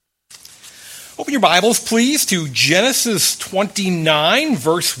Open your Bibles, please, to Genesis 29,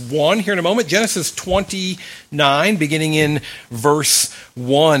 verse 1 here in a moment. Genesis 29, beginning in verse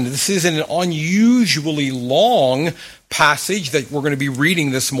 1. This is an unusually long passage that we're going to be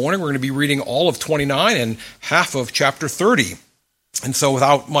reading this morning. We're going to be reading all of 29 and half of chapter 30. And so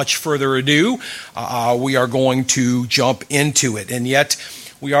without much further ado, we are going to jump into it. And yet,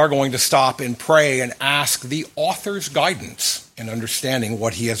 we are going to stop and pray and ask the author's guidance in understanding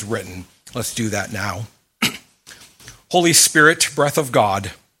what he has written. Let's do that now. Holy Spirit, breath of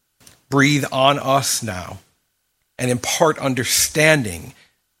God, breathe on us now and impart understanding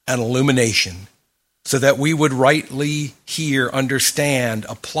and illumination so that we would rightly hear, understand,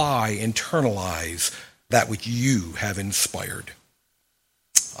 apply, internalize that which you have inspired.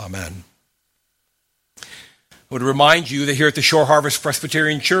 Amen. I would remind you that here at the Shore Harvest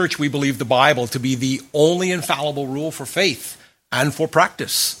Presbyterian Church, we believe the Bible to be the only infallible rule for faith and for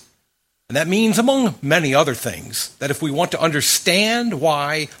practice. And that means, among many other things, that if we want to understand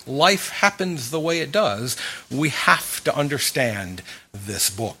why life happens the way it does, we have to understand this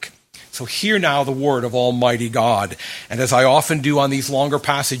book. So hear now the word of Almighty God. And as I often do on these longer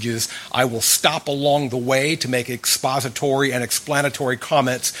passages, I will stop along the way to make expository and explanatory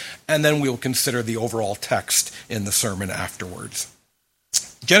comments, and then we'll consider the overall text in the sermon afterwards.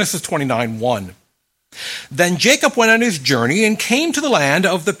 Genesis 29:1. Then Jacob went on his journey and came to the land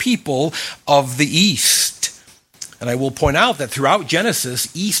of the people of the east. And I will point out that throughout Genesis,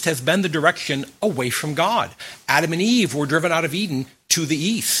 east has been the direction away from God. Adam and Eve were driven out of Eden to the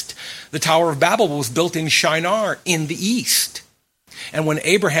east. The Tower of Babel was built in Shinar in the east. And when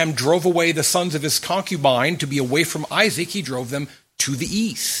Abraham drove away the sons of his concubine to be away from Isaac, he drove them to the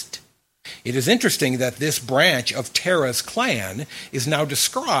east. It is interesting that this branch of Terah's clan is now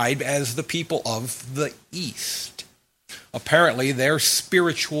described as the people of the East. Apparently, their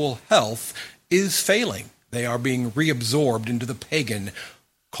spiritual health is failing. They are being reabsorbed into the pagan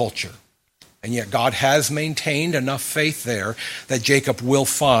culture. And yet God has maintained enough faith there that Jacob will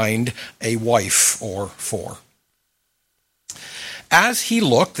find a wife or four. As he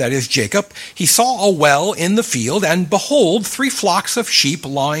looked, that is Jacob, he saw a well in the field, and behold, 3 flocks of sheep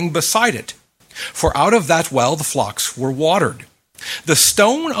lying beside it. For out of that well the flocks were watered. The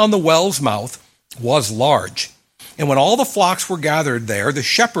stone on the well's mouth was large. And when all the flocks were gathered there, the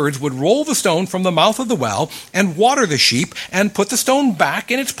shepherds would roll the stone from the mouth of the well and water the sheep and put the stone back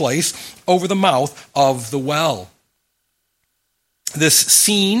in its place over the mouth of the well. This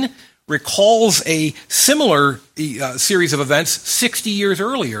scene recalls a similar series of events 60 years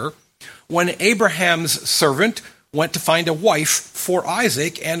earlier when Abraham's servant went to find a wife for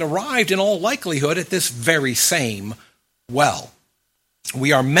Isaac and arrived in all likelihood at this very same well.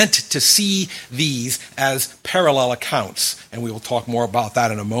 We are meant to see these as parallel accounts, and we will talk more about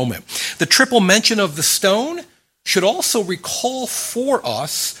that in a moment. The triple mention of the stone should also recall for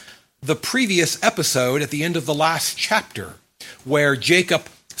us the previous episode at the end of the last chapter, where Jacob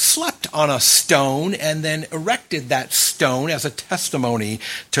slept on a stone and then erected that stone as a testimony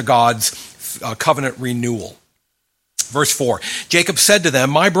to God's covenant renewal. Verse 4, Jacob said to them,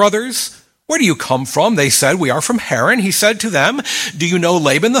 "My brothers, where do you come from?" They said, "We are from Haran." He said to them, "Do you know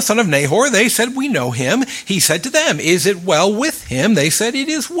Laban, the son of Nahor?" They said, "We know him." He said to them, "Is it well with him?" They said, "It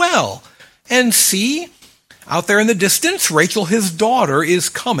is well." And see, out there in the distance, Rachel, his daughter, is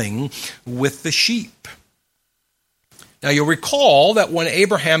coming with the sheep. Now you'll recall that when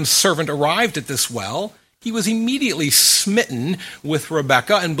Abraham's servant arrived at this well, he was immediately smitten with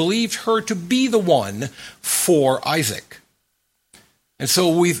Rebekah and believed her to be the one for Isaac. And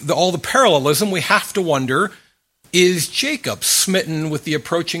so all the parallelism, we have to wonder, is Jacob smitten with the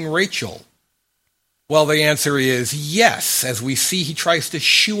approaching Rachel? Well, the answer is yes. As we see, he tries to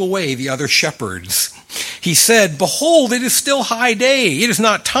shoo away the other shepherds. He said, "Behold, it is still high day. It is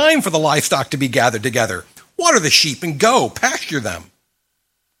not time for the livestock to be gathered together. Water the sheep and go, pasture them."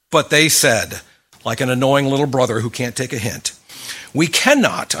 But they said, like an annoying little brother who can't take a hint, "We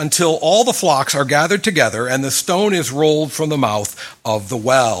cannot until all the flocks are gathered together and the stone is rolled from the mouth of the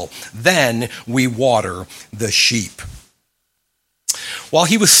well. Then we water the sheep." While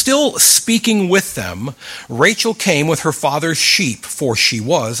he was still speaking with them, Rachel came with her father's sheep, for she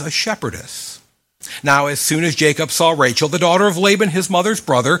was a shepherdess. Now, as soon as Jacob saw Rachel, the daughter of Laban, his mother's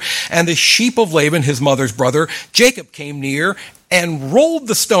brother, and the sheep of Laban, his mother's brother, Jacob came near and rolled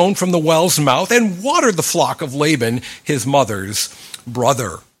the stone from the well's mouth and watered the flock of Laban, his mother's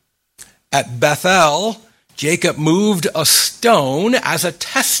brother. At Bethel, Jacob moved a stone as a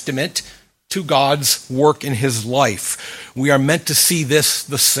testament to God's work in his life. We are meant to see this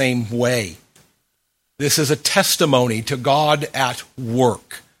the same way. This is a testimony to God at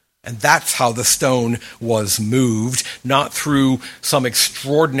work. And that's how the stone was moved, not through some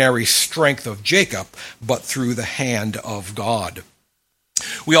extraordinary strength of Jacob, but through the hand of God.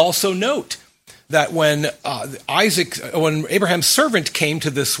 We also note that when Abraham's servant came to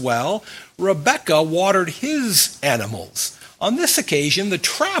this well, Rebekah watered his animals. On this occasion, the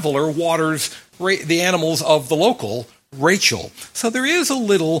traveler waters the animals of the local, Rachel. So there is a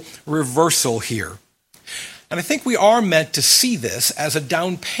little reversal here. And I think we are meant to see this as a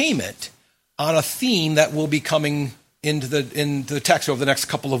down payment on a theme that will be coming into the text over the next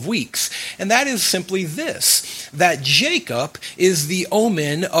couple of weeks. And that is simply this, that Jacob is the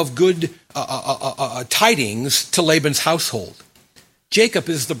omen of good tidings to Laban's household. Jacob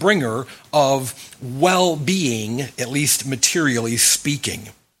is the bringer of well-being, at least materially speaking.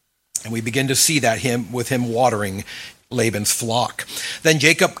 And we begin to see that with him watering Laban's flock. Then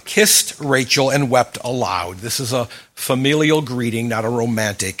Jacob kissed Rachel and wept aloud. This is a familial greeting, not a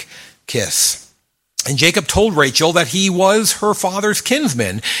romantic kiss. And Jacob told Rachel that he was her father's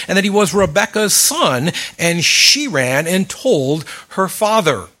kinsman and that he was Rebekah's son, and she ran and told her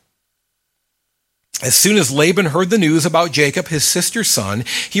father. As soon as Laban heard the news about Jacob, his sister's son,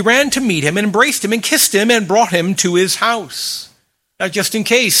 he ran to meet him and embraced him and kissed him and brought him to his house. Now, just in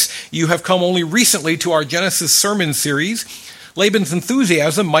case you have come only recently to our Genesis sermon series, Laban's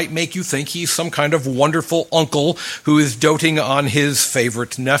enthusiasm might make you think he's some kind of wonderful uncle who is doting on his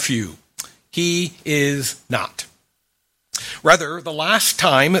favorite nephew. He is not. Rather, the last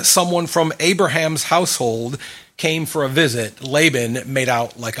time someone from Abraham's household came for a visit, Laban made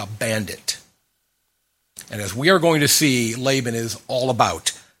out like a bandit. And as we are going to see, Laban is all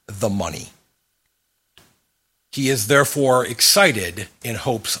about the money. He is therefore excited in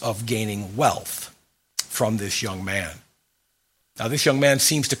hopes of gaining wealth from this young man. Now, this young man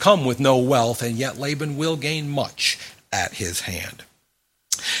seems to come with no wealth, and yet Laban will gain much at his hand.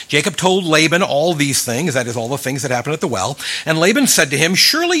 Jacob told Laban all these things, that is, all the things that happened at the well. And Laban said to him,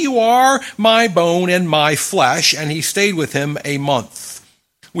 "Surely you are my bone and my flesh." And he stayed with him a month.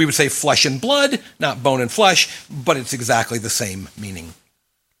 We would say flesh and blood, not bone and flesh, but it's exactly the same meaning.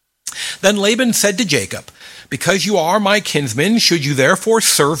 Then Laban said to Jacob, "Because you are my kinsman, should you therefore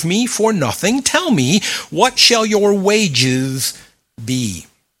serve me for nothing? Tell me, what shall your wages be?"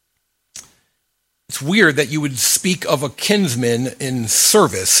 It's weird that you would speak of a kinsman in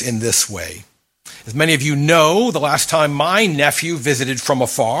service in this way. As many of you know, the last time my nephew visited from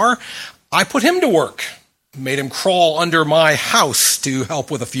afar, I put him to work, made him crawl under my house to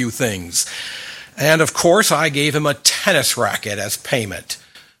help with a few things. And of course, I gave him a tennis racket as payment.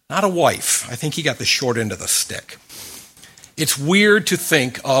 Not a wife. I think he got the short end of the stick. It's weird to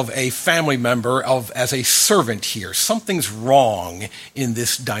think of a family member as a servant here. Something's wrong in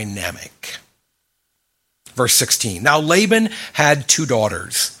this dynamic. Verse 16. Now Laban had 2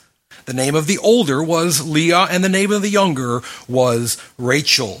 daughters. The name of the older was Leah, and the name of the younger was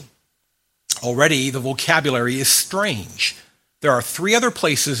Rachel. Already the vocabulary is strange. There are 3 other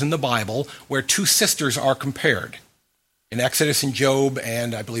places in the Bible where 2 sisters are compared. In Exodus and Job,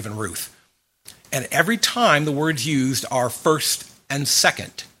 and I believe in Ruth. And every time the words used are first and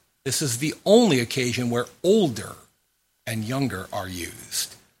second. This is the only occasion where older and younger are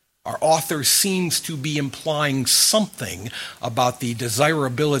used. Our author seems to be implying something about the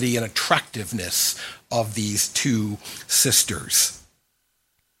desirability and attractiveness of these 2 sisters.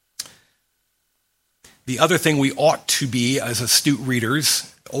 The other thing we ought to be as astute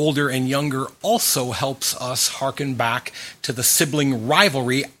readers, older and younger, also helps us hearken back to the sibling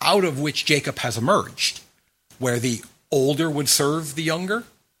rivalry out of which Jacob has emerged, where the older would serve the younger.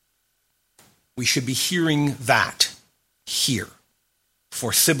 We should be hearing that here,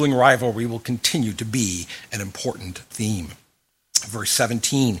 for sibling rivalry will continue to be an important theme. Verse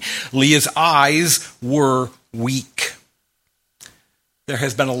 17, Leah's eyes were weak. There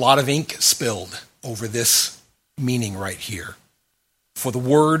has been a lot of ink spilled over this meaning right here. For the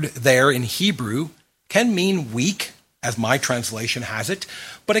word there in Hebrew can mean weak, as my translation has it,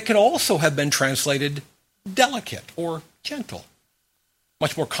 but it could also have been translated delicate or gentle.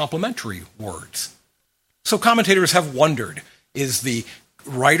 Much more complimentary words. So commentators have wondered, is the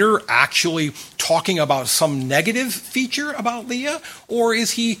writer actually talking about some negative feature about Leah, or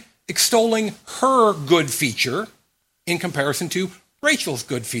is he extolling her good feature in comparison to Rachel's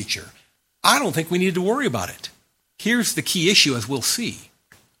good feature? I don't think we need to worry about it. Here's the key issue, as we'll see.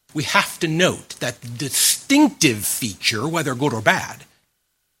 We have to note that the distinctive feature, whether good or bad,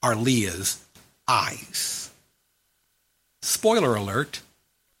 are Leah's eyes. Spoiler alert,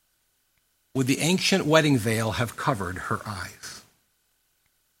 would the ancient wedding veil have covered her eyes?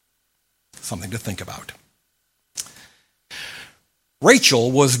 Something to think about.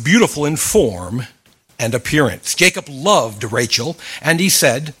 Rachel was beautiful in form and appearance. Jacob loved Rachel, and he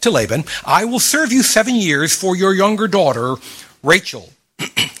said to Laban, "I will serve you 7 years for your younger daughter, Rachel."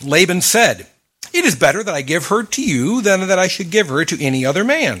 Laban said, "It is better that I give her to you than that I should give her to any other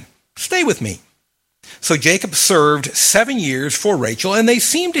man. Stay with me." So Jacob served 7 years for Rachel, and they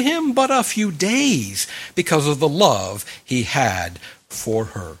seemed to him but a few days because of the love he had for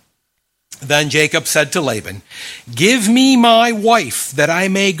her. Then Jacob said to Laban, "Give me my wife, that I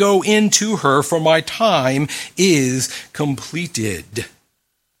may go in to her, for my time is completed."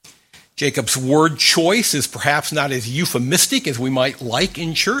 Jacob's word choice is perhaps not as euphemistic as we might like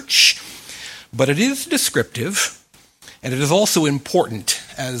in church, but it is descriptive, and it is also important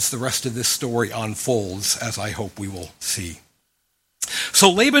as the rest of this story unfolds, as I hope we will see. So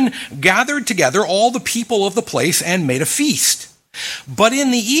Laban gathered together all the people of the place and made a feast. But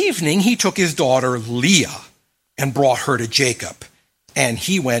in the evening he took his daughter Leah and brought her to Jacob, and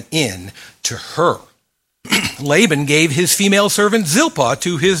he went in to her. Laban gave his female servant Zilpah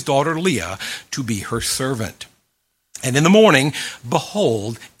to his daughter Leah to be her servant. And in the morning,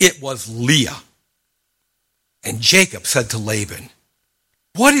 behold, it was Leah. And Jacob said to Laban,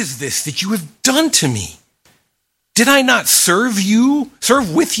 "What is this that you have done to me? Did I not serve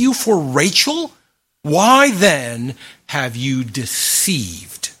with you for Rachel? Why then have you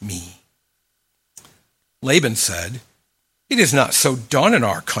deceived me?" Laban said, "It is not so done in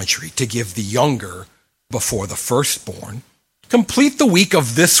our country to give the younger before the firstborn. Complete the week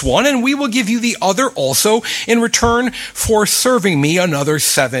of this one, and we will give you the other also in return for serving me another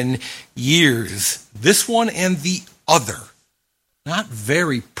 7 years. This one and the other. Not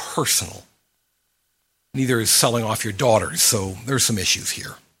very personal. Neither is selling off your daughters, so there's some issues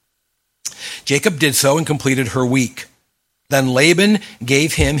here." Jacob did so and completed her week. Then Laban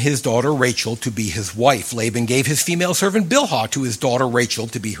gave him his daughter Rachel to be his wife. Laban gave his female servant Bilhah to his daughter Rachel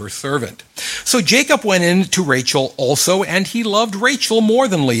to be her servant. So Jacob went in to Rachel also, and he loved Rachel more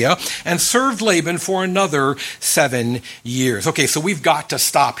than Leah, and served Laban for another 7 years. Okay, so we've got to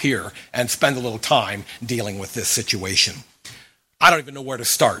stop here and spend a little time dealing with this situation. I don't even know where to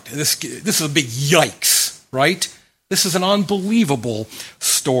start. This is a big yikes, right? This is an unbelievable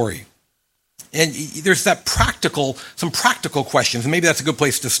story. And there's some practical questions, and maybe that's a good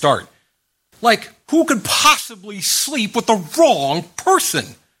place to start. Like, who could possibly sleep with the wrong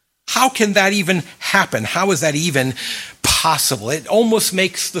person? How can that even happen? How is that even possible? It almost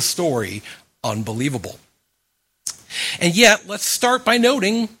makes the story unbelievable. And yet, let's start by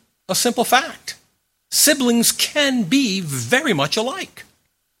noting a simple fact. Siblings can be very much alike.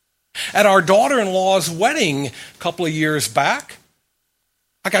 At our daughter-in-law's wedding a couple of years back,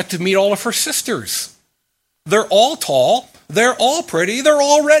 I got to meet all of her sisters. They're all tall, they're all pretty, they're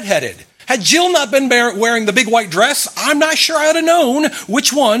all redheaded. Had Jill not been wearing the big white dress, I'm not sure I would have known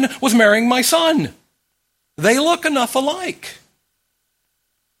which one was marrying my son. They look enough alike.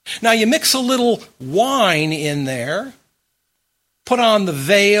 Now you mix a little wine in there, put on the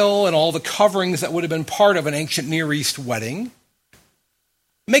veil and all the coverings that would have been part of an ancient Near East wedding,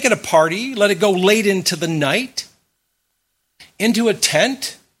 make it a party, let it go late into the night, into a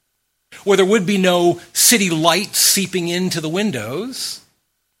tent where there would be no city lights seeping into the windows,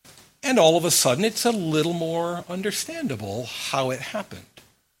 and all of a sudden it's a little more understandable how it happened.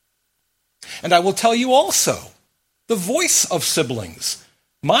 And I will tell you also, the voice of siblings.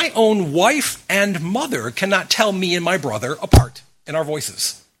 My own wife and mother cannot tell me and my brother apart in our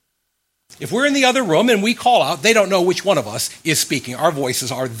voices. If we're in the other room and we call out, they don't know which one of us is speaking. Our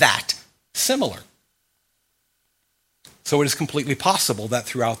voices are that similar. So it is completely possible that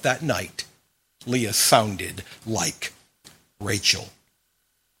throughout that night, Leah sounded like Rachel.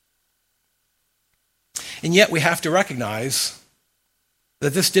 And yet we have to recognize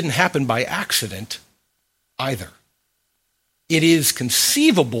that this didn't happen by accident either. It is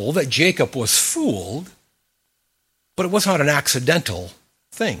conceivable that Jacob was fooled, but it was not an accidental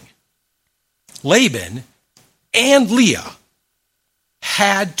thing. Laban and Leah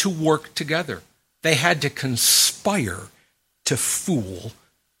had to work together. They had to conspire to fool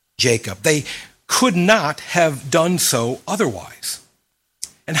Jacob. They could not have done so otherwise.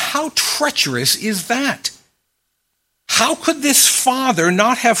 And how treacherous is that? How could this father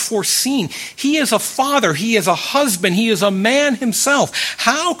not have foreseen? He is a father, he is a husband, he is a man himself.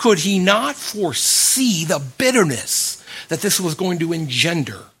 How could he not foresee the bitterness that this was going to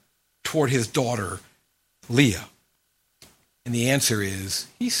engender toward his daughter, Leah? And the answer is,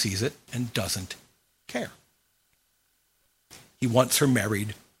 he sees it and doesn't care. He wants her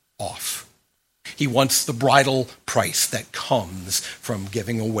married off. He wants the bridal price that comes from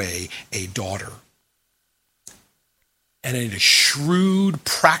giving away a daughter. And in a shrewd,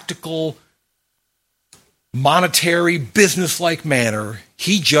 practical, monetary, business-like manner,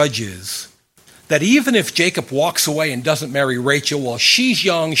 he judges that even if Jacob walks away and doesn't marry Rachel, well, she's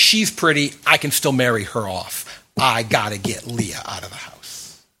young, she's pretty, I can still marry her off. I got to get Leah out of the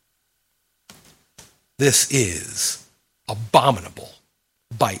house. This is abominable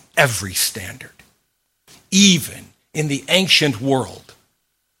by every standard. Even in the ancient world,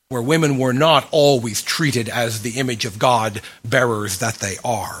 where women were not always treated as the image of God bearers that they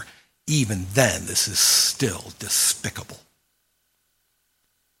are, even then, this is still despicable.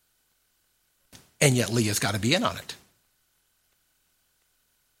 And yet Leah's got to be in on it.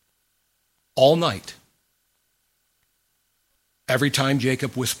 All night, every time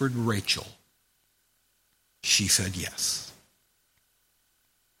Jacob whispered Rachel, she said yes.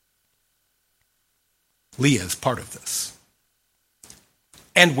 Leah's part of this.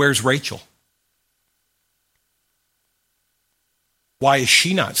 And where's Rachel? Why is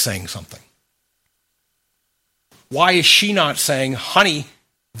she not saying something? Why is she not saying, honey,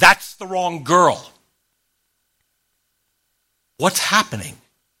 that's the wrong girl? What's happening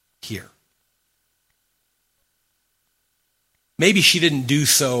here? Maybe she didn't do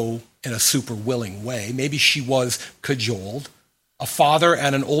so in a super willing way. Maybe she was cajoled. A father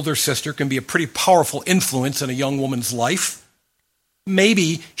and an older sister can be a pretty powerful influence in a young woman's life.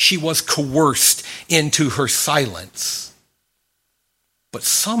 Maybe she was coerced into her silence. But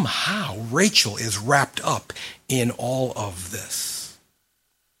somehow Rachel is wrapped up in all of this.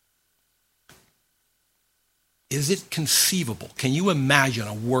 Is it conceivable? Can you imagine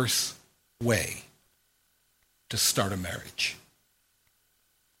a worse way to start a marriage?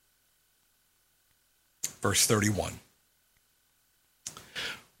 Verse 31.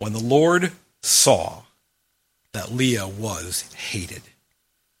 When the Lord saw that Leah was hated,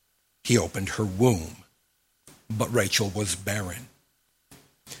 he opened her womb, but Rachel was barren.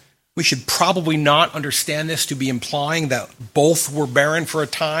 We should probably not understand this to be implying that both were barren for a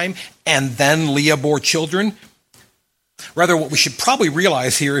time and then Leah bore children. Rather, what we should probably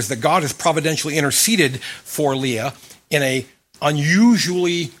realize here is that God has providentially interceded for Leah in an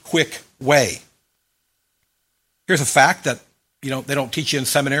unusually quick way. Here's a fact that they don't teach you in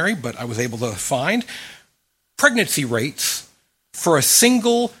seminary, but I was able to find. Pregnancy rates for a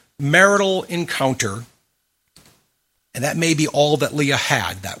single marital encounter, and that may be all that Leah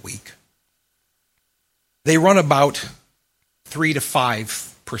had that week, they run about 3 to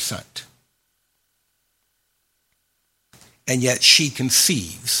 5%. And yet she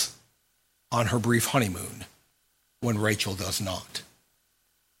conceives on her brief honeymoon when Rachel does not.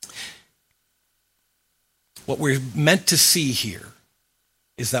 What we're meant to see here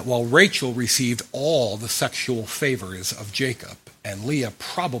is that while Rachel received all the sexual favors of Jacob, and Leah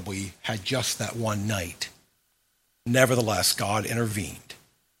probably had just that one night, nevertheless, God intervened.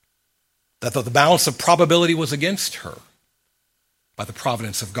 That though the balance of probability was against her, by the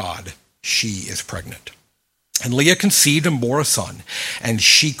providence of God, she is pregnant. And Leah conceived and bore a son, and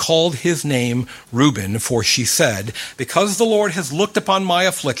she called his name Reuben, for she said, because the Lord has looked upon my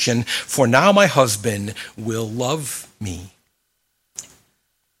affliction, for now my husband will love me.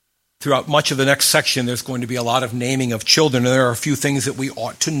 Throughout much of the next section, there's going to be a lot of naming of children, and there are a few things that we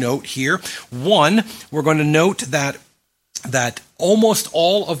ought to note here. One, we're going to note that almost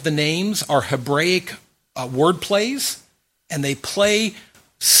all of the names are Hebraic word plays, and they play.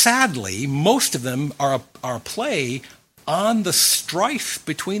 Sadly, most of them are a play on the strife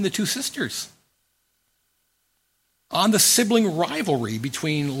between the two sisters, on the sibling rivalry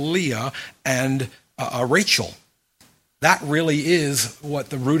between Leah and Rachel. That really is what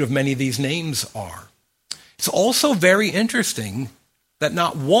the root of many of these names are. It's also very interesting that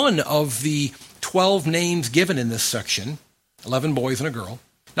not one of the 12 names given in this section, 11 boys and a girl,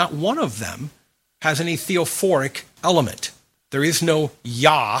 not one of them has any theophoric element. There is no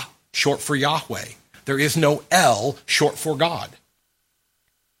Yah, short for Yahweh. There is no El, short for God.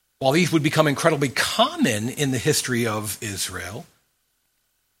 While these would become incredibly common in the history of Israel,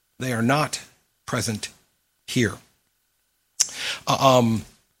 they are not present here.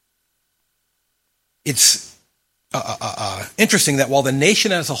 It's interesting that while the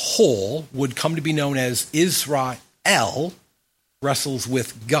nation as a whole would come to be known as Israel, wrestles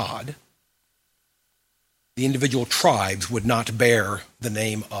with God, the individual tribes would not bear the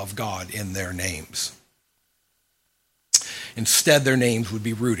name of God in their names. Instead, their names would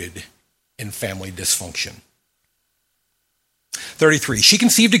be rooted in family dysfunction. 33, she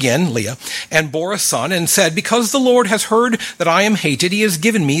conceived again, Leah, and bore a son, and said, because the Lord has heard that I am hated, he has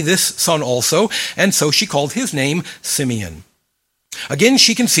given me this son also. And so she called his name Simeon. Again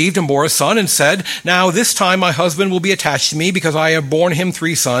she conceived and bore a son and said, now this time my husband will be attached to me because I have borne him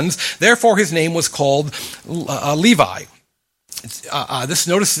 3 sons. Therefore his name was called Levi.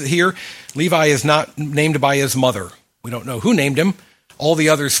 Notice that here, Levi is not named by his mother. We don't know who named him. All the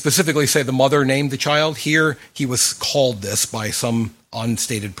others specifically say the mother named the child. Here he was called this by some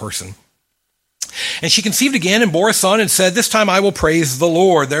unstated person. And she conceived again and bore a son and said, this time I will praise the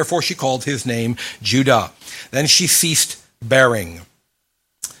Lord. Therefore she called his name Judah. Then she ceased bearing.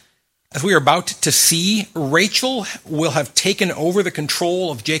 As we are about to see, Rachel will have taken over the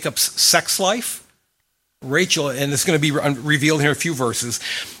control of Jacob's sex life. Rachel, and it's going to be revealed here in a few verses,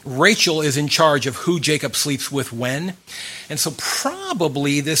 Rachel is in charge of who Jacob sleeps with when. And so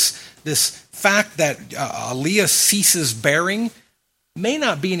probably this fact that Leah ceases bearing may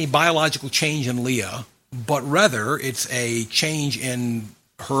not be any biological change in Leah, but rather it's a change in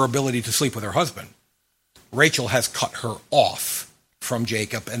her ability to sleep with her husband. Rachel has cut her off from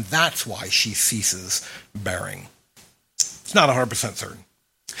Jacob, and that's why she ceases bearing. It's not 100% certain.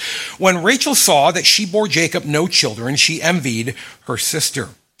 When Rachel saw that she bore Jacob no children, she envied her sister.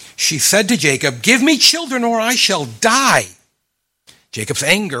 She said to Jacob, give me children or I shall die. Jacob's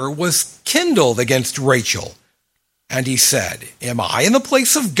anger was kindled against Rachel. And he said, am I in the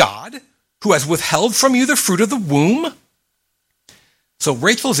place of God, who has withheld from you the fruit of the womb? So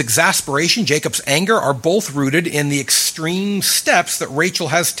Rachel's exasperation, Jacob's anger are both rooted in the extreme steps that Rachel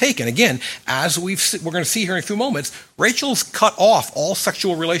has taken. Again, as we're going to see here in a few moments, Rachel's cut off all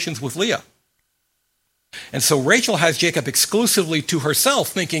sexual relations with Leah. And so Rachel has Jacob exclusively to herself,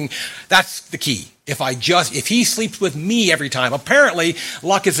 thinking that's the key. If he sleeps with me every time, apparently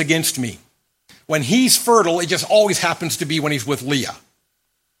luck is against me. When he's fertile, it just always happens to be when he's with Leah.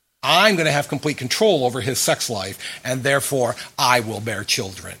 I'm going to have complete control over his sex life, and therefore I will bear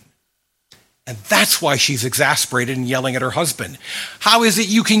children. And that's why she's exasperated and yelling at her husband. How is it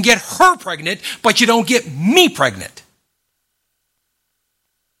you can get her pregnant, but you don't get me pregnant?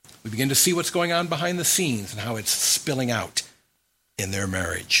 We begin to see what's going on behind the scenes and how it's spilling out in their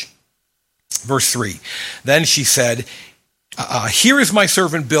marriage. Verse 3, then she said, here is my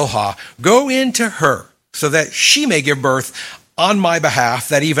servant Bilhah. Go in to her so that she may give birth on my behalf,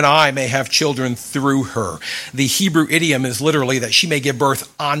 that even I may have children through her. The Hebrew idiom is literally that she may give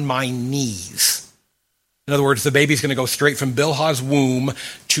birth on my knees. In other words, the baby's going to go straight from Bilhah's womb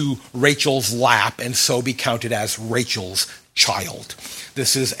to Rachel's lap and so be counted as Rachel's child.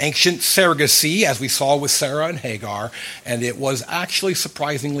 This is ancient surrogacy, as we saw with Sarah and Hagar, and it was actually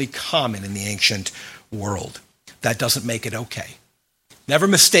surprisingly common in the ancient world. That doesn't make it okay. Never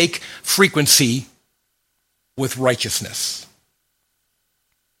mistake frequency with righteousness.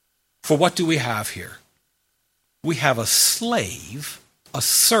 For what do we have here? We have a slave, a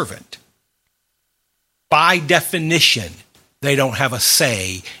servant. By definition, they don't have a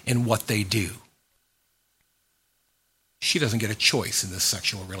say in what they do. She doesn't get a choice in this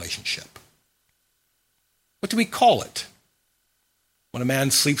sexual relationship. What do we call it? When a man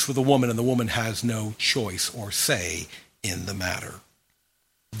sleeps with a woman and the woman has no choice or say in the matter.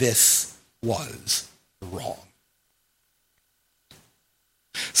 This was wrong.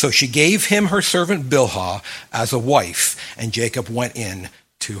 So she gave him her servant Bilhah as a wife, and Jacob went in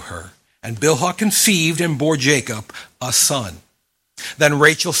to her. And Bilhah conceived and bore Jacob a son. Then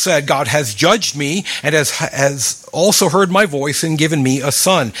Rachel said, God has judged me and has also heard my voice and given me a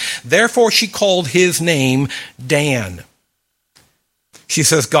son. Therefore she called his name Dan. She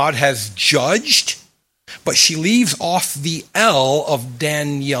says God has judged, but she leaves off the L of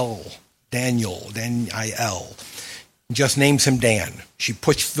Daniel, just names him Dan. She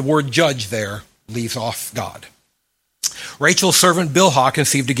puts the word judge there, leaves off God. Rachel's servant Bilhah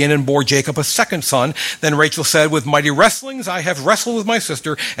conceived again and bore Jacob a second son. Then Rachel said, with mighty wrestlings I have wrestled with my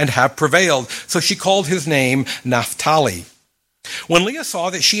sister and have prevailed. So she called his name Naphtali. When Leah saw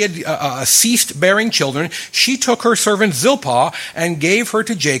that she had ceased bearing children, she took her servant Zilpah and gave her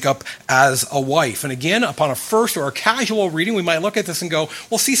to Jacob as a wife. And again, upon a first or a casual reading, we might look at this and go,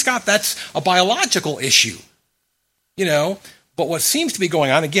 well, see, Scott, that's a biological issue. But what seems to be going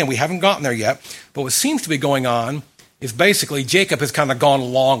on, again, we haven't gotten there yet, but what seems to be going on is basically Jacob has kind of gone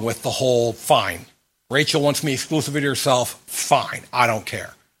along with the whole, fine. Rachel wants me exclusively to herself, fine, I don't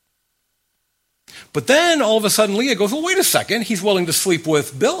care. But then all of a sudden Leah goes, well, wait a second, he's willing to sleep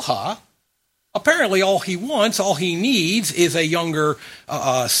with Bilhah. Apparently all he wants, all he needs is a younger,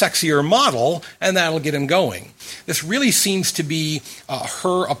 sexier model, and that'll get him going. This really seems to be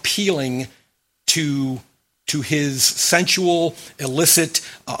her appealing to his sensual, illicit,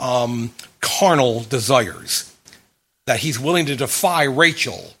 carnal desires, that he's willing to defy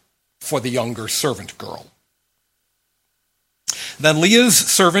Rachel for the younger servant girl. Then Leah's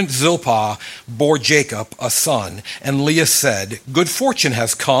servant Zilpah bore Jacob a son, and Leah said, "Good fortune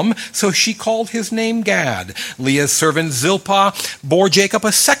has come," so she called his name Gad. Leah's servant Zilpah bore Jacob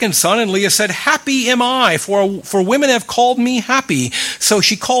a second son, and Leah said, "Happy am I, for women have called me happy," so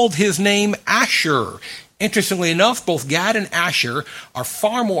she called his name Asher. Interestingly enough, both Gad and Asher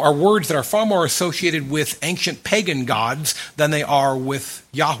are words that are far more associated with ancient pagan gods than they are with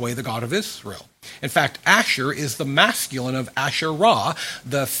Yahweh, the God of Israel. In fact, Asher is the masculine of Asherah,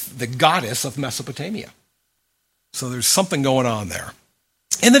 the goddess of Mesopotamia. So there's something going on there.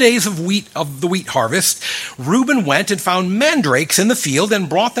 In the days of the wheat harvest, Reuben went and found mandrakes in the field and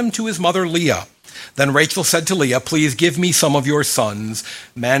brought them to his mother Leah. Then Rachel said to Leah, "Please give me some of your son's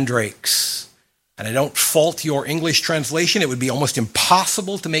mandrakes." And I don't fault your English translation. It would be almost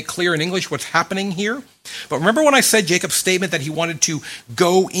impossible to make clear in English what's happening here. But remember when I said Jacob's statement that he wanted to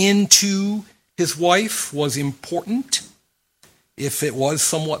go into his wife was important, if it was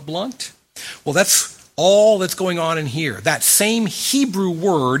somewhat blunt? Well, that's all that's going on in here. That same Hebrew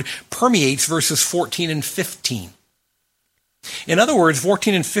word permeates verses 14 and 15. In other words,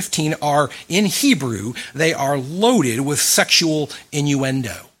 14 and 15 are, in Hebrew, they are loaded with sexual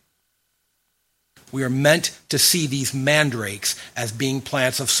innuendo. We are meant to see these mandrakes as being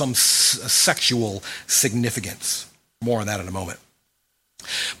plants of some sexual significance. More on that in a moment.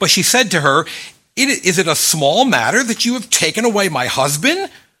 But she said to her, "Is it a small matter that you have taken away my husband?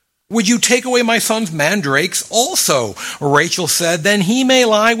 Would you take away my son's mandrakes also?" Rachel said, "Then he may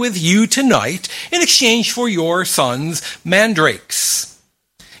lie with you tonight in exchange for your son's mandrakes."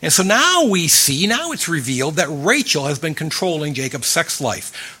 And so now it's revealed that Rachel has been controlling Jacob's sex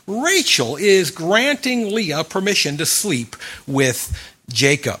life. Rachel is granting Leah permission to sleep with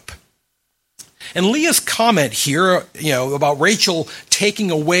Jacob. And Leah's comment here, about Rachel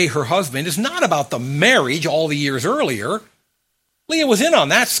taking away her husband is not about the marriage all the years earlier. Leah was in on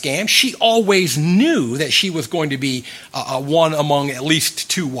that scam. She always knew that she was going to be one among at least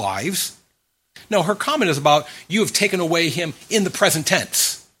two wives. No, her comment is about, you have taken away him in the present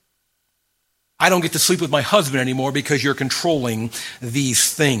tense. I don't get to sleep with my husband anymore because you're controlling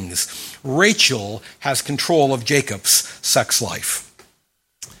these things. Rachel has control of Jacob's sex life.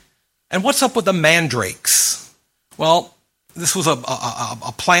 And what's up with the mandrakes? Well, this was a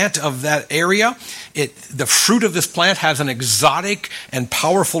plant of that area. The fruit of this plant has an exotic and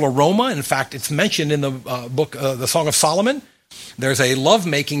powerful aroma. In fact, it's mentioned in the book, the Song of Solomon. There's a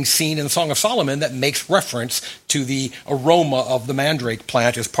lovemaking scene in the Song of Solomon that makes reference to the aroma of the mandrake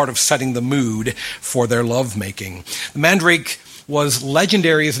plant as part of setting the mood for their lovemaking. The mandrake was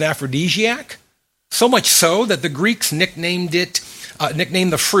legendary as an aphrodisiac, so much so that the Greeks nicknamed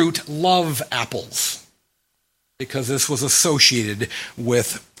the fruit love apples, because this was associated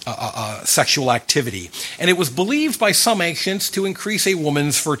with sexual activity. And it was believed by some ancients to increase a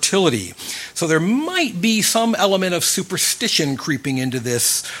woman's fertility. So there might be some element of superstition creeping into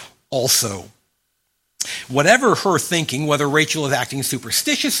this also. Whatever her thinking, whether Rachel is acting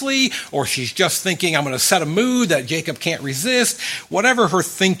superstitiously or she's just thinking, I'm going to set a mood that Jacob can't resist, whatever her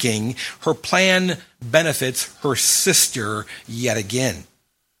thinking, her plan benefits her sister yet again.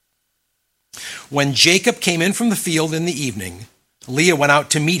 When Jacob came in from the field in the evening, Leah went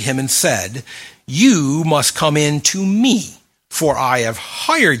out to meet him and said, "You must come in to me, for I have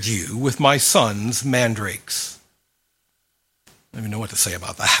hired you with my son's mandrakes." I don't even know what to say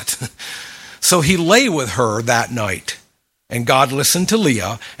about that. So he lay with her that night, and God listened to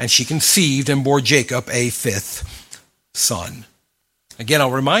Leah, and she conceived and bore Jacob a fifth son. Again,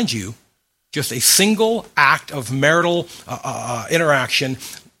 I'll remind you, just a single act of marital interaction,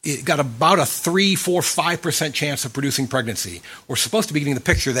 it got about a 3, 4, 5% chance of producing pregnancy. We're supposed to be getting the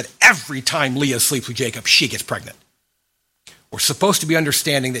picture that every time Leah sleeps with Jacob, she gets pregnant. We're supposed to be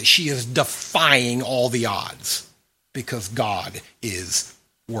understanding that she is defying all the odds because God is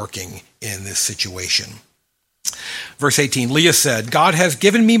working in this situation. Verse 18, Leah said, "God has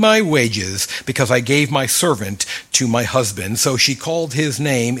given me my wages because I gave my servant to my husband." So she called his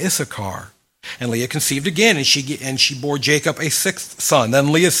name Issachar. And Leah conceived again, and she bore Jacob a sixth son.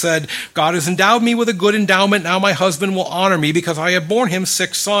 Then Leah said, "God has endowed me with a good endowment. Now my husband will honor me because I have borne him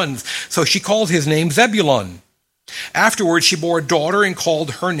 6 sons." So she called his name Zebulun. Afterwards, she bore a daughter and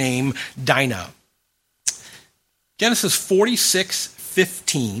called her name Dinah. Genesis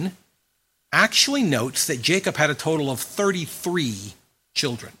 46:15 actually notes that Jacob had a total of 33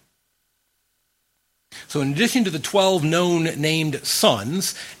 children. So in addition to the 12 known named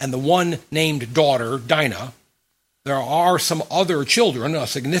sons and the one named daughter, Dinah, there are some other children, a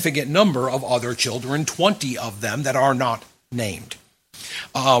significant number of other children, 20 of them that are not named.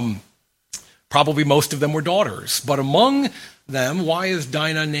 Probably most of them were daughters. But among them, why is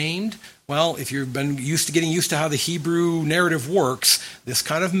Dinah named? Well, if you've been getting used to how the Hebrew narrative works, this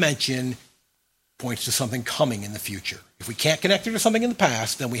kind of mention points to something coming in the future. If we can't connect her to something in the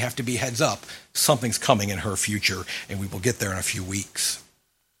past, then we have to be heads up. Something's coming in her future, and we will get there in a few weeks.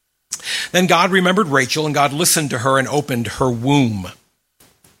 Then God remembered Rachel, and God listened to her and opened her womb.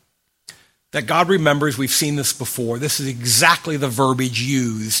 That God remembers, we've seen this before. This is exactly the verbiage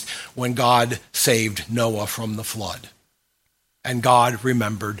used when God saved Noah from the flood. And God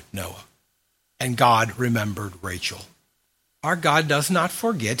remembered Noah. And God remembered Rachel. Our God does not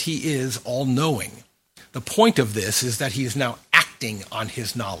forget. He is all-knowing. The point of this is that he is now acting on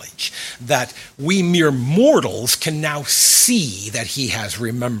his knowledge, that we mere mortals can now see that he has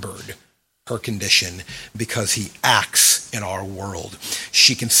remembered her condition because he acts in our world.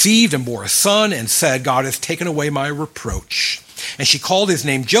 She conceived and bore a son and said, God has taken away my reproach. And she called his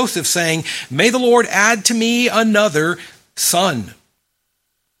name Joseph, saying, may the Lord add to me another son.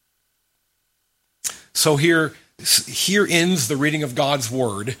 So here ends the reading of God's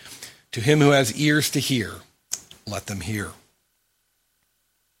word. To him who has ears to hear, let them hear.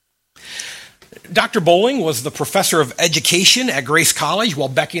 Dr. Bowling was the professor of education at Grace College while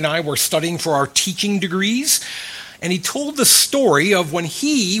Becky and I were studying for our teaching degrees. And he told the story of when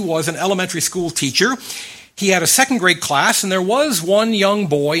he was an elementary school teacher. He had a second grade class, and there was one young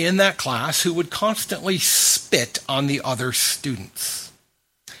boy in that class who would constantly spit on the other students.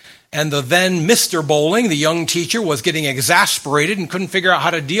 And the then Mr. Bowling, the young teacher, was getting exasperated and couldn't figure out how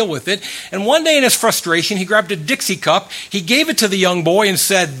to deal with it. And one day in his frustration, he grabbed a Dixie cup, he gave it to the young boy and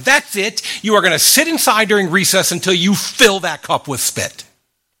said, that's it, you are going to sit inside during recess until you fill that cup with spit.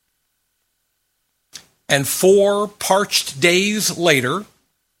 And 4 parched days later,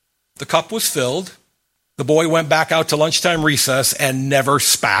 the cup was filled, the boy went back out to lunchtime recess and never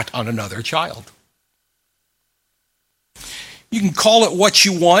spat on another child. You can call it what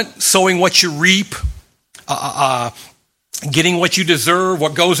you want, sowing what you reap, getting what you deserve,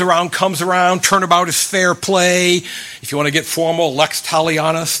 what goes around comes around, turnabout is fair play. If you want to get formal, lex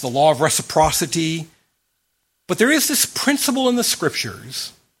talionis, the law of reciprocity. But there is this principle in the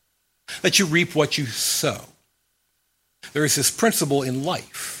scriptures that you reap what you sow. There is this principle in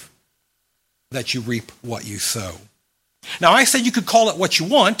life that you reap what you sow. Now, I said you could call it what you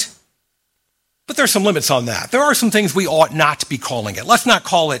want, but there are some limits on that. There are some things we ought not be calling it. Let's not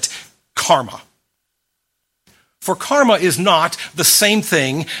call it karma. For karma is not the same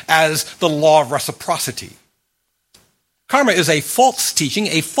thing as the law of reciprocity. Karma is a false teaching,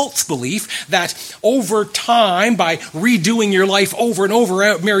 a false belief that over time, by redoing your life over and over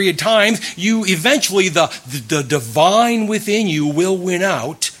a myriad times, you eventually, the divine within you will win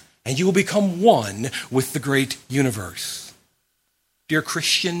out and you will become one with the great universe. Dear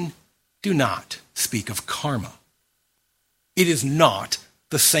Christian, do not speak of karma. It is not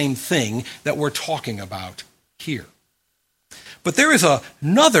the same thing that we're talking about here. But there is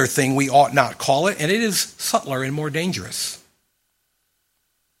another thing we ought not call it, and it is subtler and more dangerous.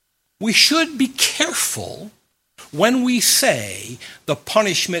 We should be careful when we say the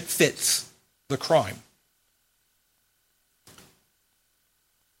punishment fits the crime.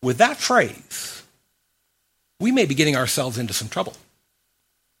 With that phrase, we may be getting ourselves into some trouble.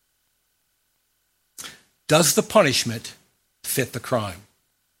 Does the punishment fit the crime?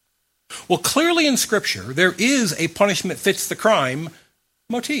 Well, clearly in Scripture, there is a punishment fits the crime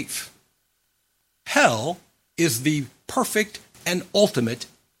motif. Hell is the perfect and ultimate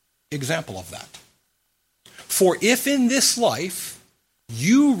example of that. For if in this life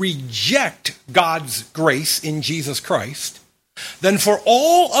you reject God's grace in Jesus Christ, then for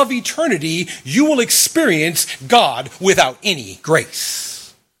all of eternity you will experience God without any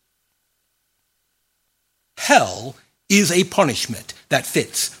grace. Hell is a punishment that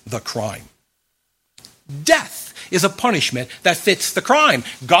fits the crime. Death is a punishment that fits the crime.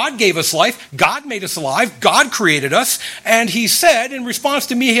 God gave us life. God made us alive. God created us. And he said, in response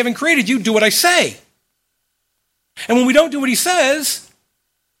to me having created you, do what I say. And when we don't do what he says,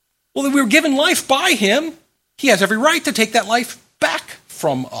 well, we were given life by him. He has every right to take that life back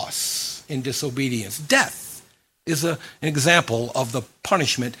from us in disobedience. Death is an example of the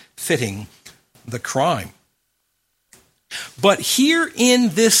punishment fitting the crime. But here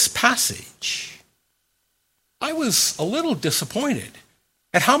in this passage, I was a little disappointed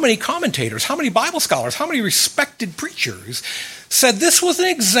at how many commentators, how many Bible scholars, how many respected preachers said this was an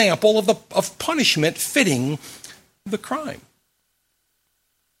example of punishment fitting the crime.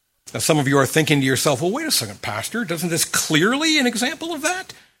 Now, some of you are thinking to yourself, well, wait a second, Pastor, doesn't this clearly an example of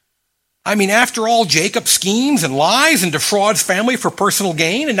that? I mean, after all, Jacob schemes and lies and defrauds family for personal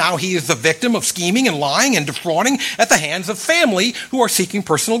gain, and now he is the victim of scheming and lying and defrauding at the hands of family who are seeking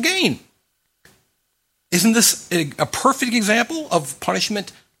personal gain. Isn't this a perfect example of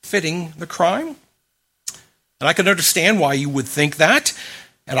punishment fitting the crime? And I can understand why you would think that,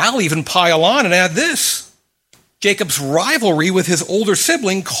 and I'll even pile on and add this. Jacob's rivalry with his older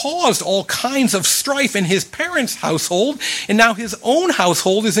sibling caused all kinds of strife in his parents' household, and now his own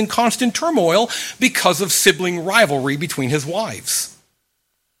household is in constant turmoil because of sibling rivalry between his wives.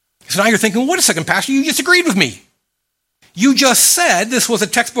 So now you're thinking, wait a second, Pastor, you just agreed with me. You just said this was a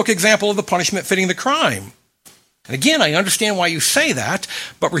textbook example of the punishment fitting the crime. And again, I understand why you say that,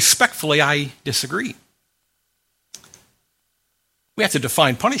 but respectfully, I disagree. We have to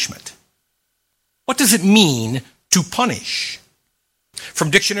define punishment. What does it mean to punish?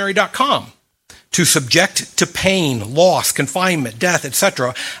 From dictionary.com, to subject to pain, loss, confinement, death,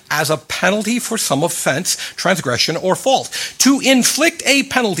 etc., as a penalty for some offense, transgression, or fault. To inflict a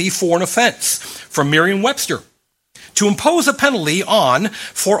penalty for an offense. From Merriam-Webster, to impose a penalty on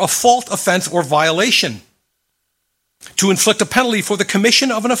for a fault, offense, or violation. To inflict a penalty for the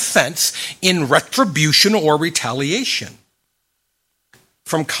commission of an offense in retribution or retaliation.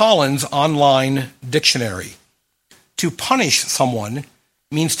 From Collins Online Dictionary, to punish someone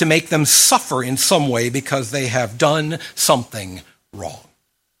means to make them suffer in some way because they have done something wrong.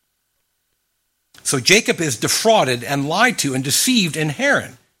 So Jacob is defrauded and lied to and deceived in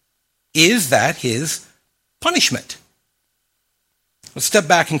Haran. Is that his punishment? Let's step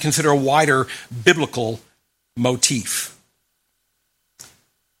back and consider a wider biblical motif.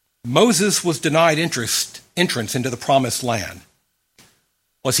 Moses was denied entrance into the promised land.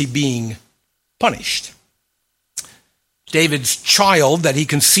 Was he being punished? David's child that he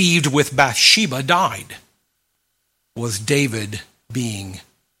conceived with Bathsheba died. Was David being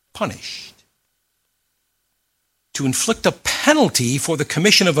punished? To inflict a penalty for the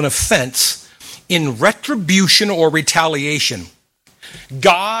commission of an offense in retribution or retaliation.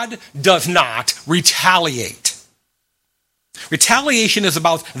 God does not retaliate. Retaliation is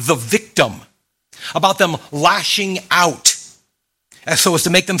about the victim, about them lashing out, so as to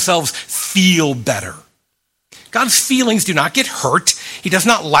make themselves feel better. God's feelings do not get hurt. He does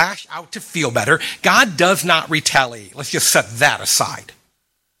not lash out to feel better. God does not retaliate. Let's just set that aside.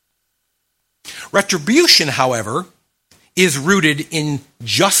 Retribution, however, is rooted in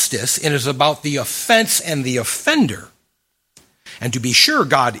justice and is about the offense and the offender. And to be sure,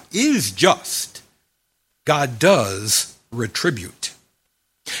 God is just. God does retribute.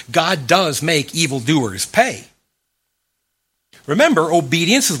 God does make evildoers pay. Remember,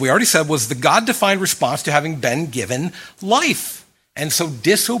 obedience, as we already said, was the God-defined response to having been given life. And so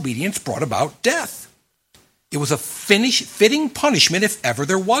disobedience brought about death. It was a fitting punishment if ever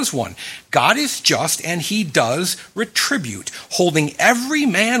there was one. God is just and he does retribute, holding every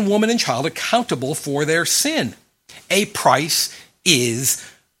man, woman, and child accountable for their sin. A price is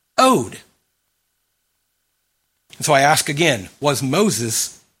owed. And so I ask again, was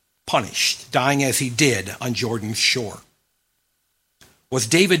Moses punished, dying as he did on Jordan's shore? Was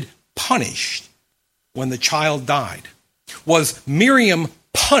David punished when the child died? Was Miriam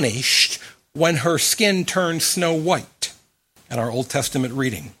punished when her skin turned snow white in our Old Testament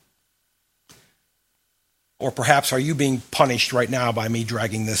reading? Or perhaps are you being punished right now by me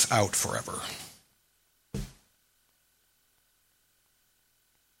dragging this out forever?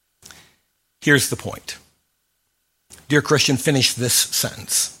 Here's the point. Dear Christian, finish this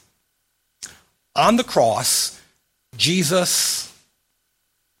sentence. On the cross, Jesus...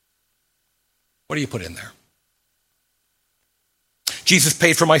 What do you put in there? Jesus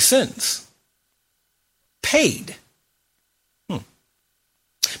paid for my sins. Paid.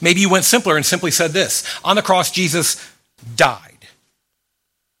 Maybe you went simpler and simply said this. On the cross, Jesus died.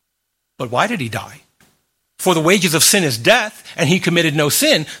 But why did he die? For the wages of sin is death, and he committed no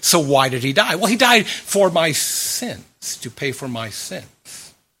sin, so why did he die? Well, he died for my sins, to pay for my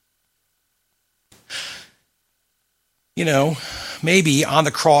sins. You know, maybe on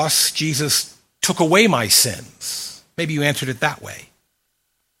the cross, Jesus took away my sins. Maybe you answered it that way.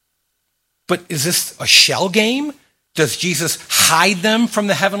 But is this a shell game? Does Jesus hide them from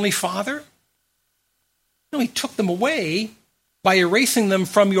the Heavenly Father? No, he took them away by erasing them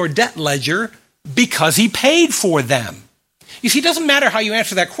from your debt ledger because he paid for them. You see, it doesn't matter how you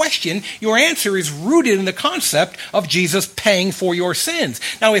answer that question. Your answer is rooted in the concept of Jesus paying for your sins.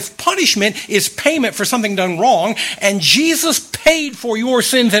 Now, if punishment is payment for something done wrong, and Jesus paid for your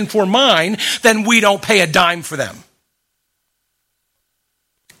sins and for mine, then we don't pay a dime for them.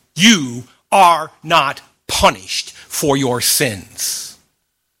 You are not punished for your sins.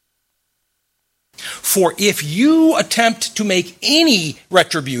 For if you attempt to make any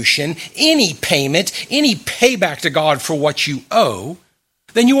retribution, any payment, any payback to God for what you owe,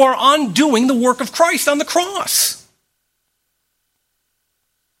 then you are undoing the work of Christ on the cross.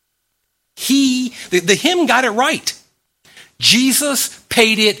 The hymn got it right. Jesus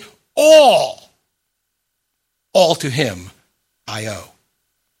paid it all. All to him I owe.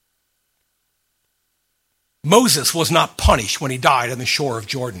 Moses was not punished when he died on the shore of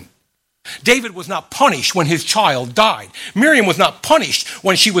Jordan. David was not punished when his child died. Miriam was not punished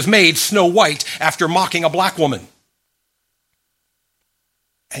when she was made Snow White after mocking a black woman.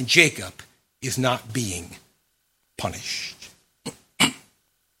 And Jacob is not being punished.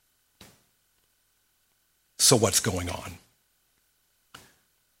 So what's going on?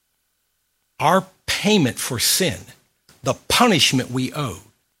 Our payment for sin, the punishment we owe,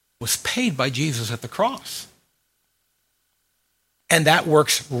 was paid by Jesus at the cross. And that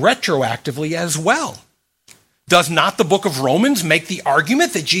works retroactively as well. Does not the book of Romans make the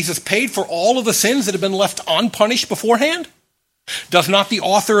argument that Jesus paid for all of the sins that have been left unpunished beforehand? Does not the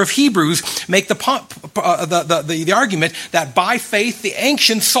author of Hebrews make the argument that by faith the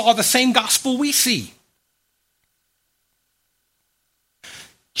ancients saw the same gospel we see?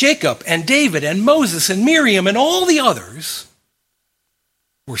 Jacob and David and Moses and Miriam and all the others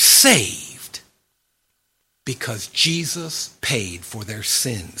were saved because Jesus paid for their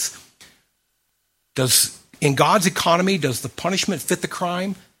sins. In God's economy, does the punishment fit the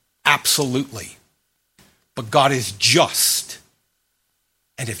crime? Absolutely. But God is just.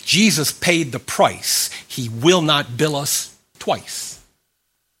 And if Jesus paid the price, he will not bill us twice.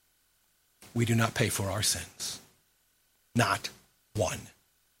 We do not pay for our sins. Not one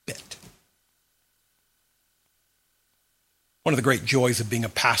bit. One of the great joys of being a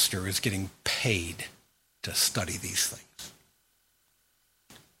pastor is getting paid to study these things.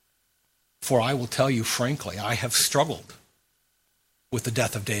 For I will tell you frankly, I have struggled with the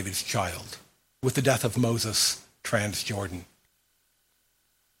death of David's child, with the death of Moses Transjordan,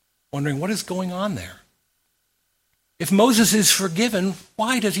 wondering what is going on there. If Moses is forgiven,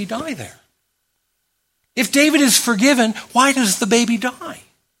 why does he die there? If David is forgiven, why does the baby die?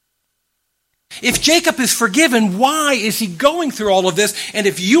 If Jacob is forgiven, why is he going through all of this? And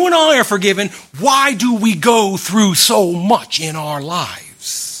if you and I are forgiven, why do we go through so much in our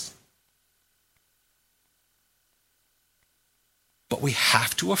lives? But we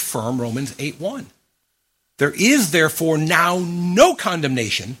have to affirm Romans 8:1. There is therefore now no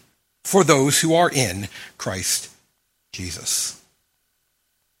condemnation for those who are in Christ Jesus.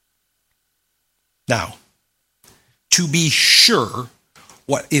 Now, to be sure,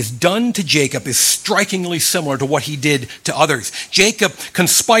 what is done to Jacob is strikingly similar to what he did to others. Jacob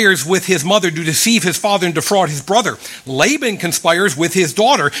conspires with his mother to deceive his father and defraud his brother. Laban conspires with his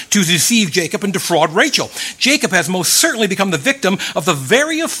daughter to deceive Jacob and defraud Rachel. Jacob has most certainly become the victim of the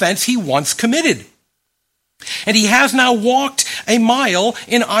very offense he once committed. And he has now walked a mile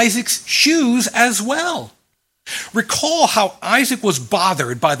in Isaac's shoes as well. Recall how Isaac was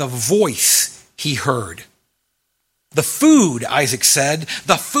bothered by the voice he heard. The food, Isaac said,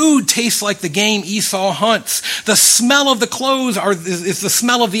 the food tastes like the game Esau hunts. The smell of the clothes is the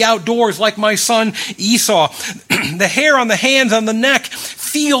smell of the outdoors, like my son Esau. The hair on the hands, on the neck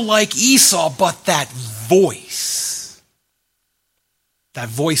feel like Esau, but that voice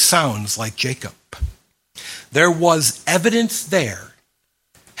sounds like Jacob. There was evidence there.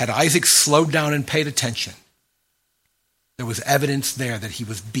 Had Isaac slowed down and paid attention, there was evidence there that he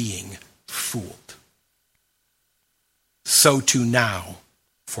was being fooled. So too now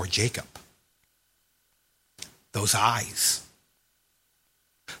for Jacob. Those eyes.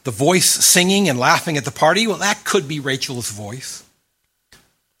 The voice singing and laughing at the party, well, that could be Rachel's voice.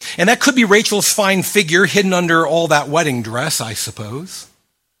 And that could be Rachel's fine figure hidden under all that wedding dress, I suppose.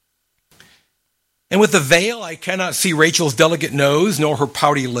 And with the veil, I cannot see Rachel's delicate nose nor her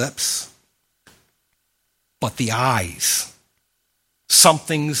pouty lips. But the eyes.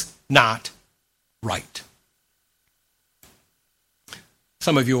 Something's not right.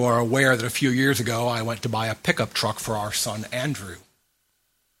 Some of you are aware that a few years ago I went to buy a pickup truck for our son Andrew.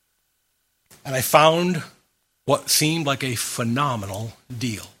 And I found what seemed like a phenomenal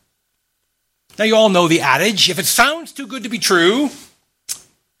deal. Now you all know the adage, if it sounds too good to be true,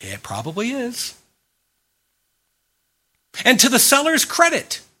 it probably is. And to the seller's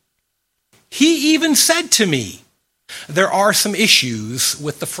credit, he even said to me, there are some issues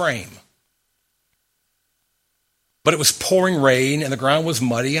with the frame. But it was pouring rain and the ground was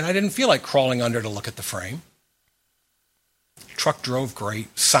muddy and I didn't feel like crawling under to look at the frame. The truck drove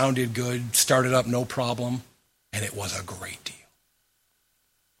great, sounded good, started up no problem, and it was a great deal.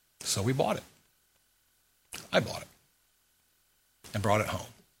 So we bought it. I bought it and brought it home.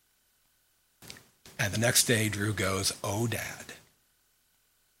 And the next day, Drew goes, "Oh, Dad."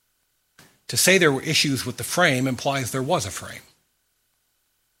 To say there were issues with the frame implies there was a frame.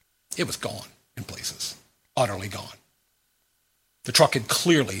 It was gone in places, utterly gone. The truck had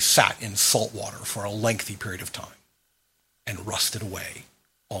clearly sat in salt water for a lengthy period of time and rusted away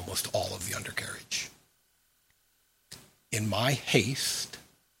almost all of the undercarriage. In my haste,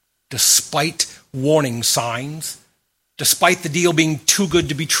 despite warning signs, despite the deal being too good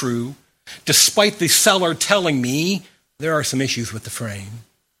to be true, despite the seller telling me there are some issues with the frame,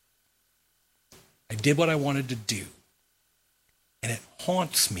 I did what I wanted to do. And it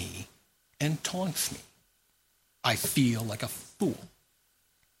haunts me and taunts me. I feel like a fool.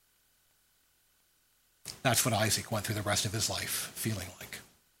 That's what Isaac went through the rest of his life feeling like.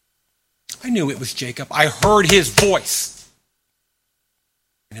 I knew it was Jacob. I heard his voice.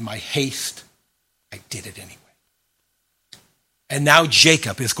 And in my haste, I did it anyway. And now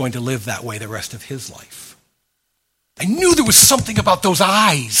Jacob is going to live that way the rest of his life. I knew there was something about those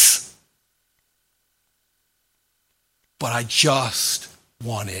eyes. But I just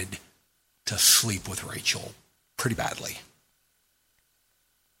wanted to sleep with Rachel pretty badly.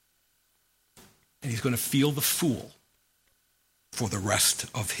 And he's going to feel the fool for the rest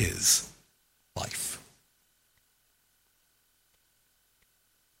of his life.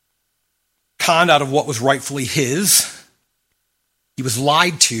 Conned out of what was rightfully his. He was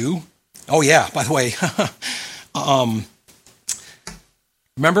lied to. Oh yeah, by the way,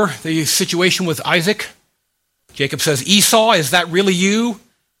 remember the situation with Isaac? Jacob says, "Esau, is that really you?"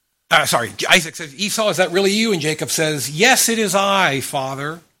 Isaac says, "Esau, is that really you?" And Jacob says, "Yes, it is I,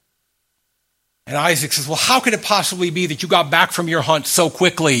 Father." And Isaac says, "Well, how could it possibly be that you got back from your hunt so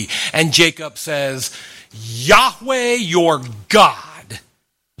quickly?" And Jacob says, "Yahweh, your God,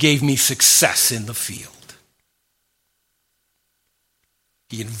 gave me success in the field."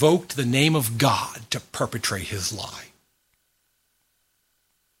 He invoked the name of God to perpetrate his lie.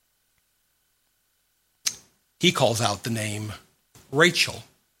 He calls out the name Rachel.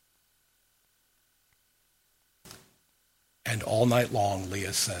 And all night long,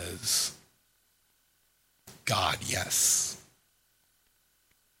 Leah says, "God, yes.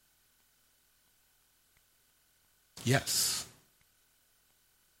 Yes.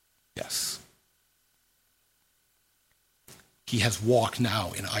 Yes." He has walked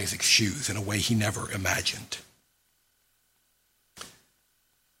now in Isaac's shoes in a way he never imagined.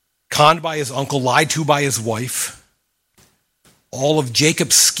 Conned by his uncle, lied to by his wife, all of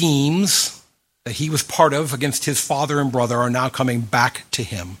Jacob's schemes that he was part of against his father and brother are now coming back to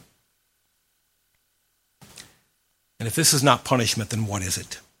him. And if this is not punishment, then what is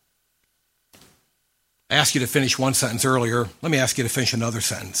it? I asked you to finish one sentence earlier. Let me ask you to finish another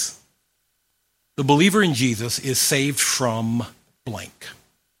sentence. The believer in Jesus is saved from blank.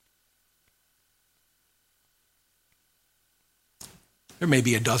 There may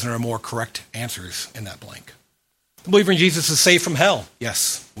be a dozen or more correct answers in that blank. The believer in Jesus is saved from hell.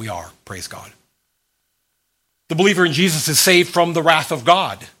 Yes, we are. Praise God. The believer in Jesus is saved from the wrath of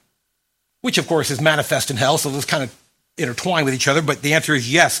God, which of course is manifest in hell, so those kind of intertwine with each other, but the answer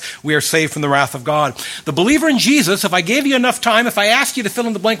is yes, we are saved from the wrath of God. The believer in Jesus, if I gave you enough time, if I asked you to fill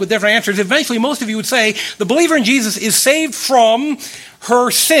in the blank with different answers, eventually most of you would say the believer in Jesus is saved from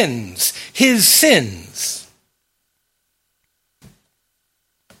her sins, his sins.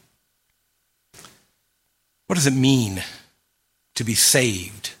 What does it mean to be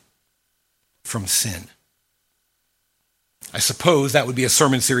saved from sin? I suppose that would be a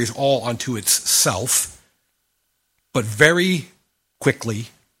sermon series all unto itself. But very quickly,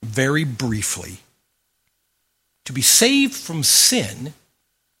 very briefly, to be saved from sin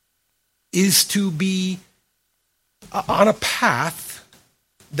is to be on a path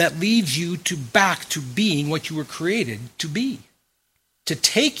that leads you back to being what you were created to be. To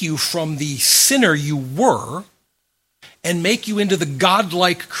take you from the sinner you were and make you into the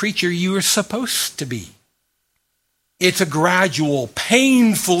godlike creature you were supposed to be. It's a gradual,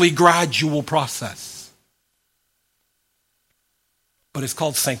 painfully gradual process. But it's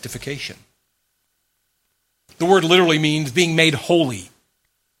called sanctification. The word literally means being made holy.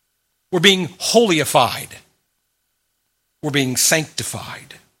 We're being holyified. We're being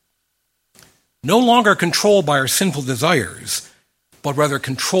sanctified. No longer controlled by our sinful desires, but rather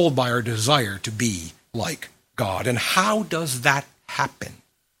controlled by our desire to be like God. And how does that happen?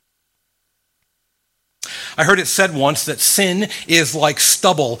 I heard it said once that sin is like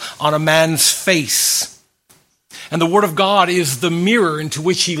stubble on a man's face. And the Word of God is the mirror into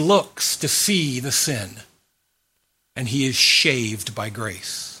which he looks to see the sin. And he is shaved by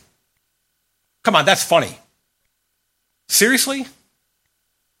grace. Come on, that's funny. Seriously?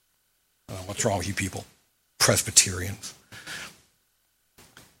 Oh, what's wrong with you people? Presbyterians.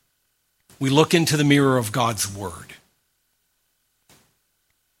 We look into the mirror of God's word.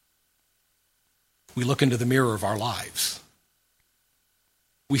 We look into the mirror of our lives.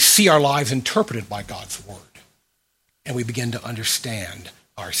 We see our lives interpreted by God's word. And we begin to understand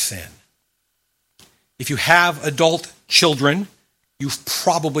our sin. If you have adult children, you've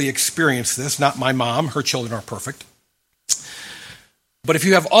probably experienced this. Not my mom. Her children are perfect. But if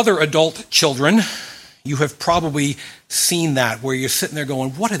you have other adult children, you have probably seen that where you're sitting there going,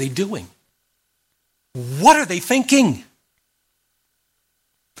 what are they doing? What are they thinking?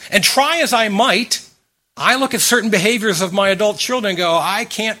 And try as I might, I look at certain behaviors of my adult children and go, I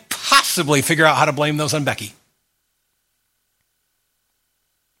can't possibly figure out how to blame those on Becky.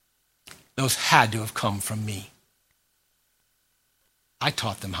 Those had to have come from me. I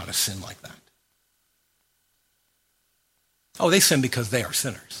taught them how to sin like that. Oh, they sin because they are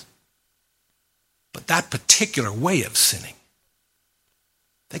sinners. But that particular way of sinning,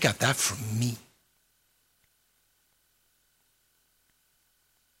 they got that from me.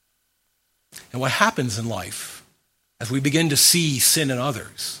 And what happens in life, as we begin to see sin in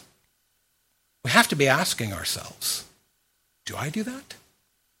others, we have to be asking ourselves, do I do that?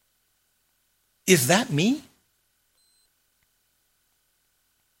 Is that me?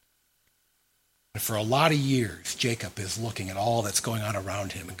 And for a lot of years, Jacob is looking at all that's going on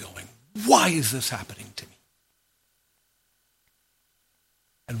around him and going, why is this happening to me?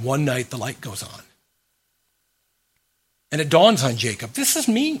 And one night the light goes on. And it dawns on Jacob, this is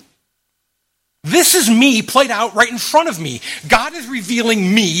me. This is me played out right in front of me. God is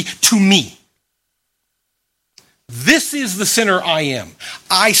revealing me to me. This is the sinner I am.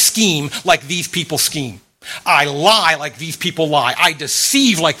 I scheme like these people scheme. I lie like these people lie. I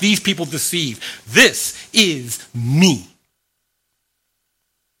deceive like these people deceive. This is me.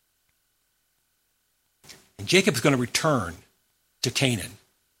 And Jacob is going to return to Canaan,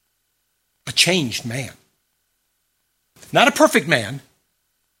 a changed man. Not a perfect man,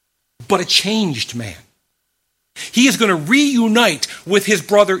 but a changed man. He is going to reunite with his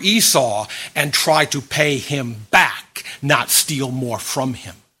brother Esau and try to pay him back, not steal more from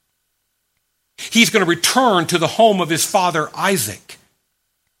him. He's going to return to the home of his father Isaac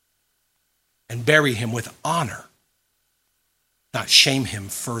and bury him with honor, not shame him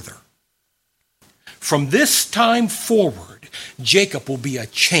further. From this time forward, Jacob will be a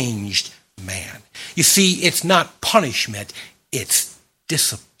changed man. You see, it's not punishment, it's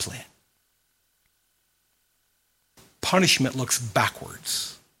discipline. Punishment looks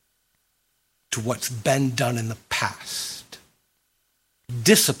backwards to what's been done in the past.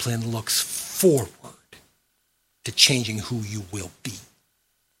 Discipline looks forward to changing who you will be.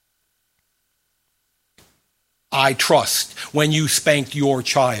 I trust when you spanked your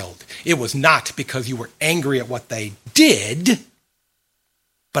child, it was not because you were angry at what they did,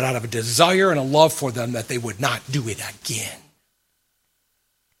 but out of a desire and a love for them that they would not do it again.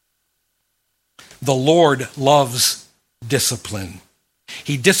 The Lord loves discipline.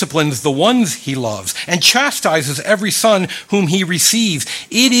 He disciplines the ones he loves and chastises every son whom he receives.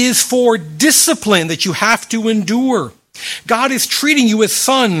 It is for discipline that you have to endure. God is treating you as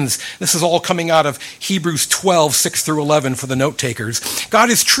sons. This is all coming out of Hebrews 12, 6 through 11 for the note takers. God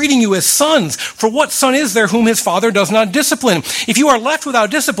is treating you as sons. For what son is there whom his father does not discipline? If you are left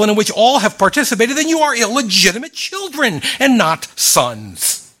without discipline in which all have participated, then you are illegitimate children and not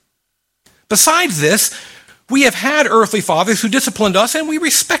sons. Besides this, we have had earthly fathers who disciplined us, and we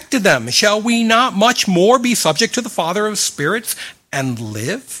respected them. Shall we not much more be subject to the Father of spirits and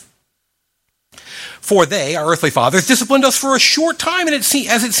live? For they, our earthly fathers, disciplined us for a short time as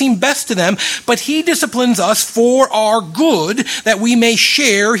it seemed best to them, but he disciplines us for our good, that we may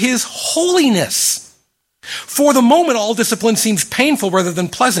share his holiness. For the moment, all discipline seems painful rather than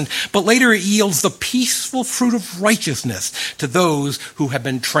pleasant, but later it yields the peaceful fruit of righteousness to those who have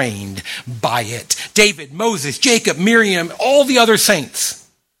been trained by it. David, Moses, Jacob, Miriam, all the other saints.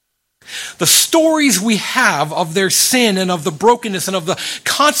 The stories we have of their sin and of the brokenness and of the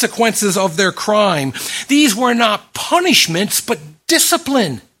consequences of their crime, these were not punishments, but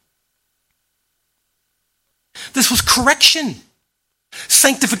discipline. This was correction,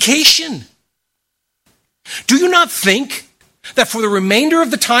 sanctification. Do you not think that for the remainder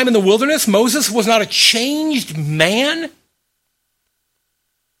of the time in the wilderness, Moses was not a changed man?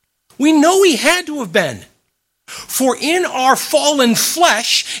 We know he had to have been. For in our fallen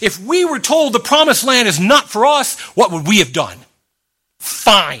flesh, if we were told the promised land is not for us, what would we have done?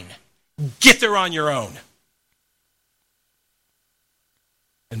 Fine. Get there on your own.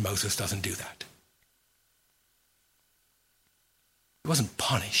 And Moses doesn't do that. He wasn't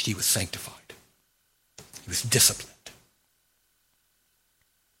punished, he was sanctified. He was disciplined.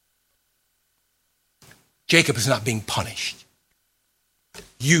 Jacob is not being punished.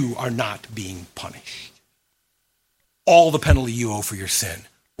 You are not being punished. All the penalty you owe for your sin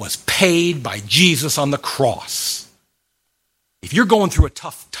was paid by Jesus on the cross. If you're going through a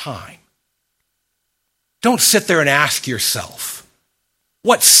tough time, don't sit there and ask yourself,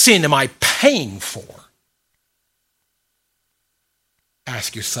 what sin am I paying for?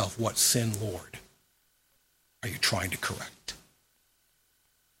 Ask yourself, what sin, Lord, are you trying to correct?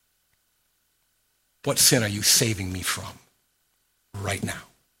 What sin are you saving me from right now?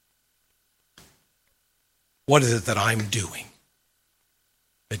 What is it that I'm doing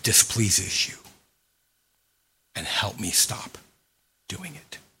that displeases you? And help me stop doing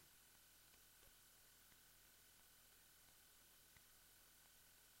it.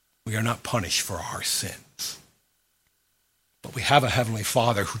 We are not punished for our sins. But we have a Heavenly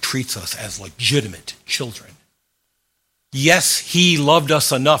Father who treats us as legitimate children. Yes, he loved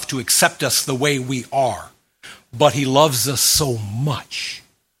us enough to accept us the way we are, but he loves us so much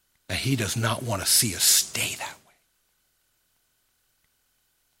that he does not want to see us stay that way.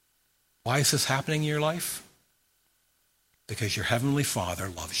 Why is this happening in your life? Because your Heavenly Father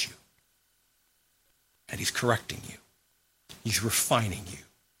loves you. And he's correcting you. He's refining you.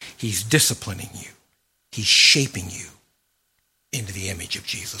 He's disciplining you. He's shaping you into the image of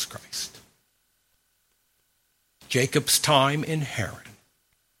Jesus Christ. Jacob's time in Haran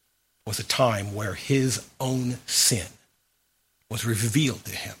was a time where his own sin was revealed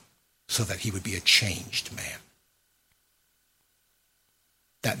to him so that he would be a changed man.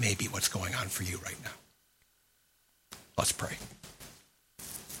 That may be what's going on for you right now. Let's pray.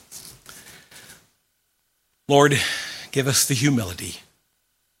 Lord, give us the humility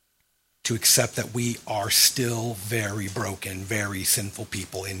to accept that we are still very broken, very sinful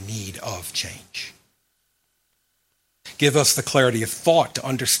people in need of change. Give us the clarity of thought to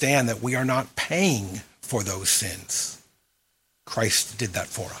understand that we are not paying for those sins. Christ did that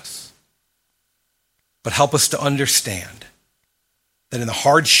for us. But help us to understand that in the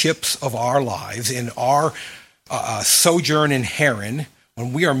hardships of our lives, in our sojourn in Haran,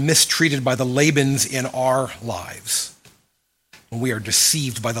 when we are mistreated by the Labans in our lives, when we are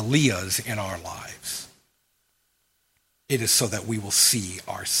deceived by the Leahs in our lives, it is so that we will see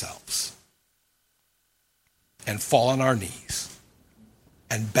ourselves and fall on our knees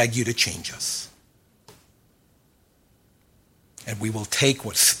and beg you to change us. And we will take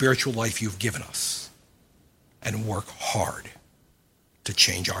what spiritual life you've given us and work hard to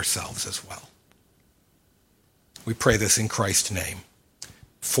change ourselves as well. We pray this in Christ's name,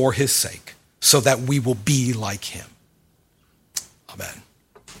 for his sake, so that we will be like him. Amen.